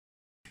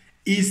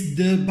Is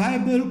the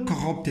Bible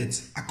corrupted?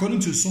 According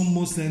to some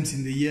Muslims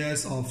in the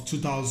years of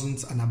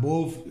 2000s and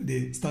above,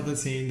 they started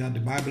saying that the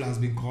Bible has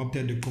been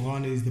corrupted. The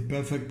Quran is the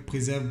perfect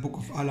preserved book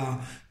of Allah.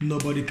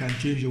 Nobody can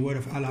change the word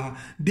of Allah.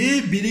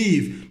 They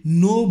believe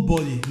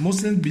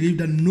Muslims believe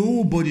that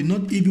nobody,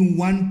 not even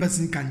one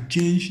person, can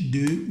change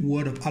the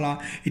word of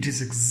Allah. It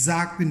is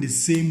exactly the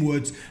same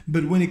words.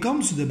 But when it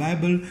comes to the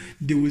Bible,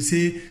 they will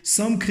say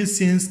some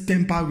Christians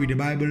tamper with the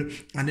Bible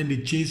and then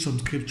they change some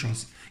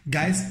scriptures.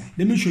 Guys,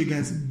 let me show you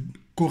guys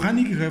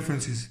Quranic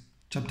references.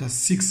 Chapter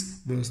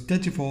 6 verse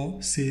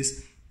 34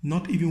 says,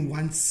 not even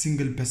one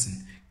single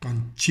person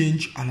can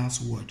change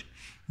Allah's word.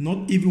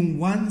 Not even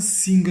one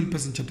single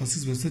person. Chapter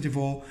 6 verse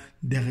 34,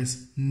 there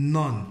is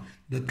none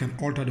that can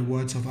alter the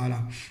words of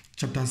Allah.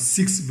 Chapter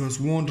 6 verse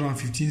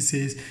 115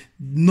 says,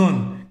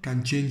 none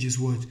can change his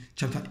word.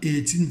 Chapter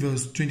 18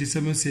 verse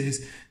 27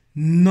 says,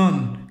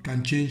 none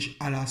can change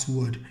Allah's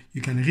word.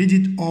 You can read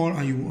it all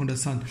and you will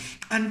understand.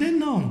 And then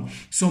now,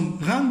 some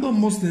random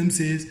Muslim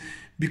says,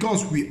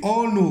 because we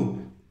all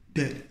know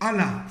that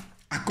Allah,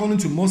 according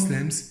to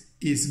Muslims,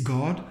 is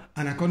God,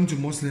 and according to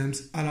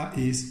Muslims, Allah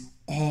is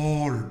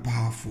all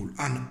powerful.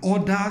 And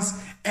others,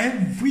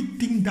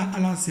 everything that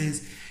Allah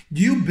says,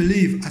 do you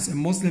believe, as a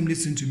Muslim,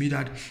 listen to me,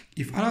 that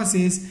if Allah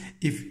says,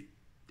 if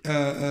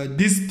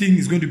this thing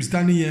is going to be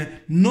standing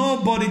here,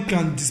 nobody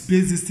can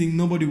displace this thing,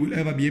 nobody will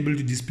ever be able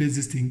to displace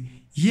this thing?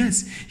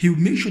 Yes, he will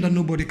make sure that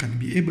nobody can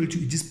be able to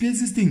displace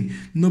this thing.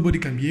 Nobody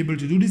can be able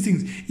to do these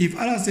things. If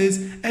Allah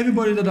says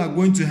everybody that are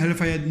going to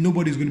hellfire,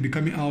 nobody is going to be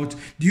coming out,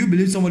 do you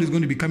believe somebody is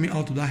going to be coming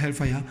out of that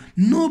hellfire?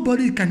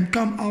 Nobody can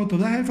come out of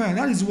that hellfire.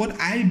 That is what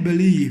I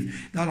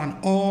believe, that an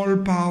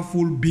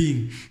all-powerful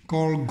being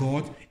called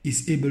God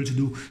is able to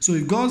do. So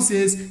if God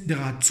says there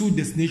are two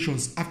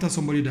destinations after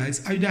somebody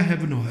dies, either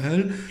heaven or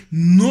hell,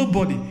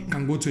 nobody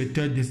can go to a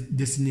third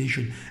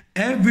destination.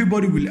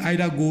 Everybody will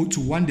either go to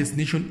one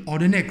destination or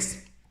the next.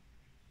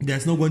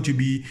 There's not going to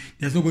be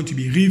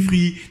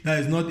free.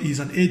 He's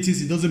an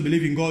atheist, he doesn't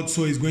believe in God,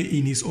 so he's going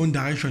in his own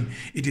direction.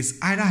 It is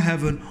either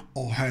heaven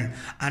or hell,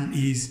 and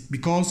is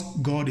because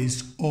God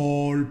is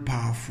all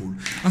powerful.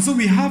 And so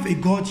we have a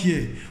God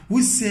here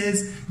who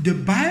says the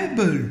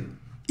Bible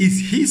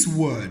is his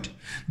word,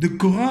 the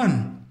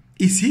Quran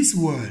is his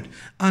word,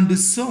 and the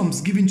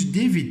Psalms given to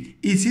David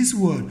is his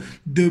word.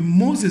 The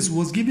Moses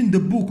was given the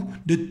book,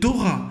 the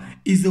Torah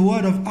is the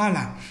word of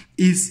Allah.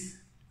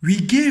 We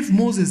gave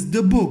Moses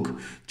the book,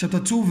 chapter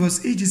 2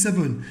 verse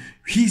 87.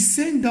 He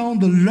sent down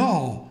the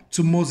law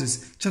to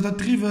Moses, chapter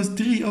 3 verse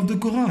 3 of the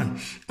Quran.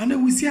 And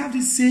then we see have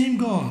the same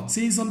God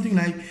saying something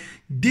like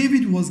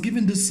David was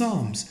given the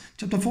Psalms,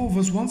 chapter 4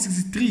 verse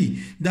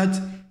 163,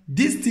 that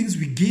these things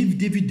we gave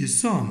David the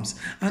Psalms.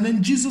 And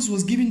then Jesus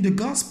was given the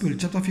gospel,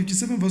 chapter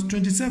 57 verse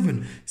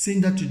 27, saying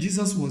that to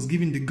Jesus was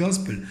given the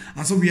gospel.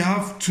 And so we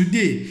have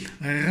today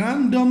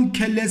random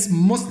careless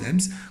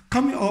Muslims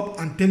coming up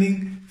and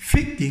telling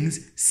fake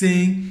things,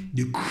 saying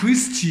the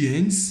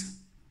Christians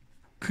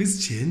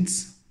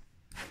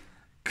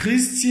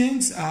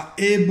are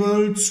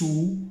able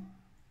to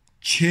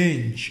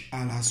change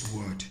Allah's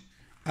word.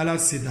 Allah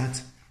said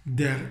that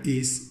there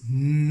is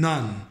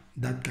none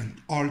that can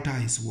alter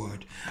his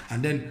word.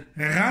 And then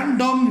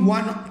random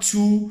 1 or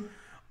 2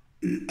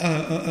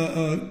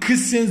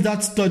 Christians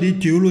that study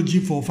theology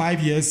for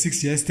 5 years,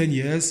 6 years, 10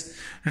 years,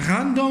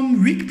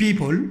 random weak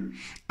people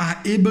are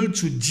able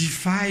to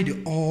defy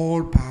the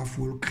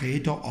all-powerful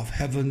creator of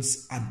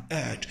heavens and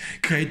earth,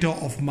 creator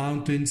of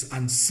mountains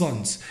and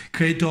suns,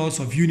 creators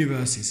of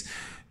universes.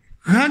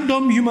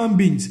 Random human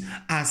beings,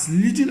 as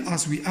little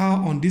as we are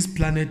on this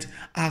planet,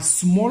 as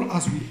small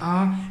as we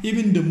are,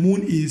 even the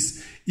moon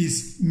is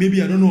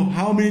maybe I don't know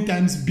how many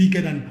times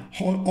bigger than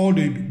all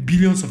the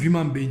billions of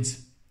human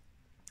beings.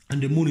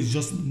 And the moon is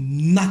just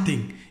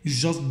nothing. It's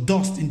just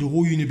dust in the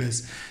whole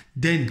universe.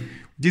 Then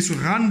this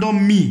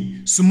random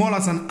me, small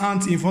as an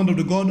ant in front of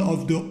the God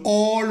of the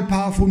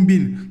all-powerful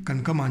being,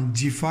 can come and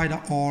defy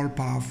the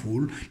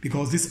all-powerful,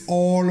 because this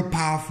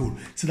all-powerful,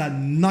 so that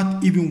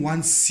not even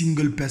one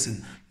single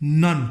person,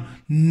 none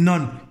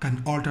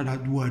can alter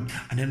that word.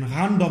 And then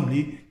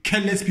randomly,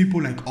 careless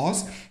people like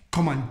us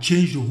come and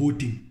change the whole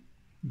thing.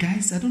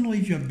 Guys, I don't know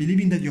if you are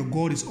believing that your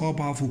God is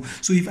all-powerful.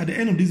 So if at the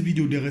end of this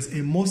video there is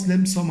a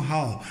Muslim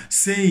somehow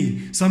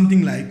saying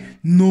something like,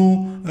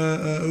 no,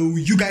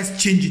 you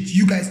guys change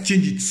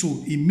it,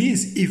 so it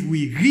means if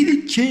we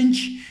really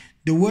change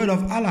the word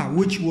of Allah,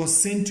 which was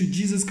sent to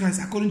Jesus Christ,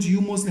 according to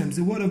you Muslims,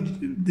 the word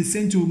of the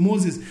sent to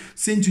Moses,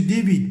 sent to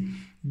David,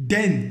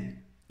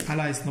 then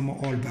Allah is no more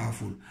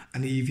all-powerful.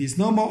 And if he's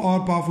no more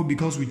all-powerful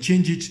because we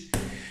change it,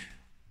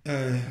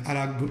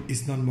 Allah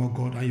is not more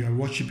God, and you are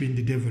worshipping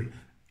the devil.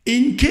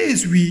 In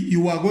case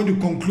you are going to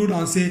conclude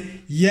and say,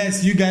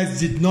 yes, you guys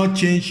did not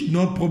change,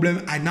 no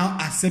problem, I now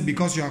accept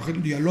because your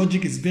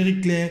logic is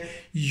very clear,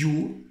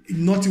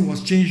 nothing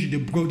was changed, the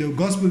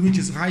gospel which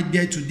is right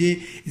there today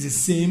is the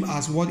same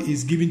as what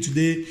is given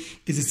today,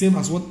 is the same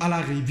as what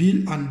Allah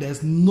revealed, and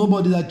there's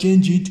nobody that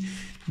changed it,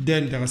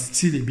 then there is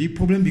still a big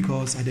problem,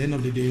 because at the end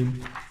of the day,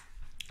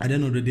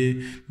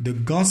 the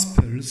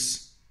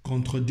gospels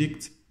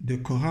contradict the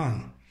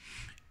Quran.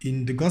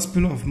 In the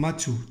Gospel of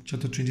Matthew,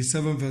 chapter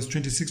 27, verse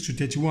 26 to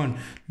 31,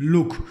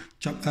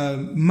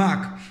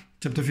 Mark,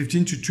 chapter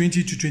 15 to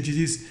 20 to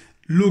 26,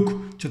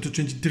 Luke, chapter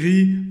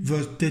 23,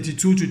 verse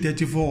 32 to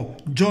 34,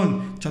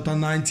 John, chapter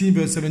 19,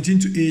 verse 17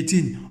 to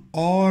 18,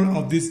 all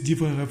of these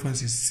different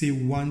references say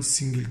one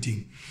single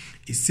thing.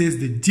 It says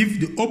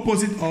the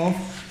opposite of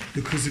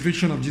the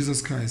crucifixion of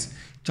Jesus Christ.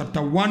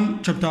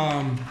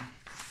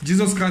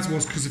 Jesus Christ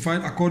was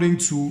crucified according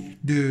to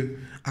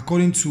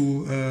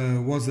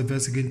what's the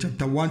verse again?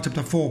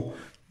 Chapter 4.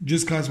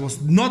 Jesus Christ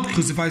was not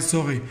crucified,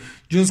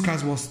 Jesus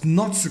Christ was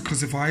not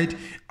crucified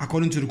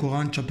according to the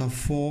Quran, chapter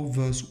 4,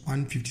 verse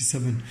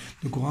 157.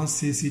 The Quran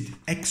says it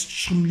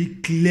extremely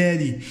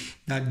clearly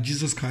that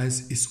Jesus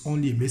Christ is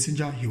only a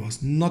messenger. He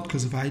was not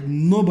crucified.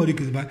 Nobody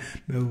crucified,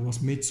 but was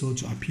made so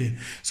to appear.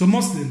 So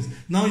Muslims,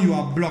 now you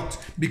are blocked,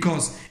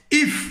 because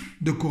if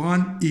the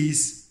Quran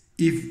is,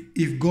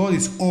 if God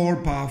is all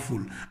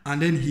powerful and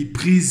then he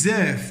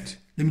preserved,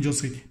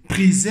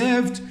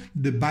 preserved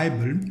the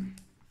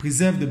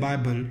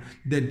Bible,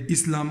 then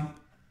Islam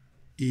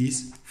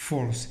is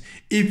false.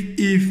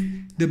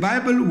 If the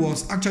Bible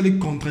was actually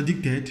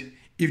contradicted,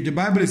 if the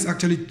Bible is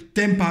actually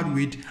tampered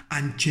with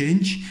and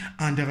changed,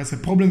 and there is a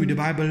problem with the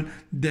Bible,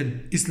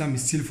 then Islam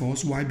is still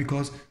false. Why?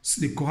 Because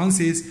the Quran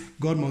says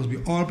God must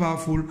be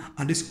all-powerful,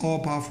 and this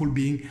all-powerful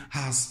being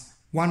has,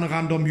 one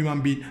random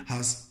human being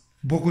has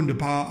broken the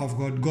power of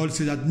God. God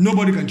said that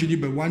nobody can change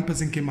it, but one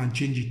person came and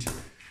changed it.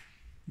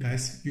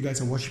 Guys, you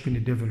guys are worshiping the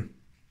devil.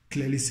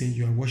 Clearly saying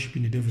you are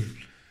worshiping the devil.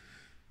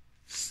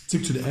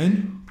 Stick to the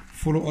end.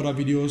 Follow other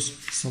videos.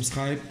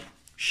 Subscribe.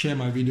 Share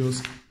my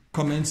videos.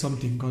 Comment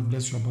something. God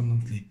bless you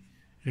abundantly.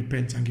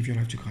 Repent and give your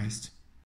life to Christ.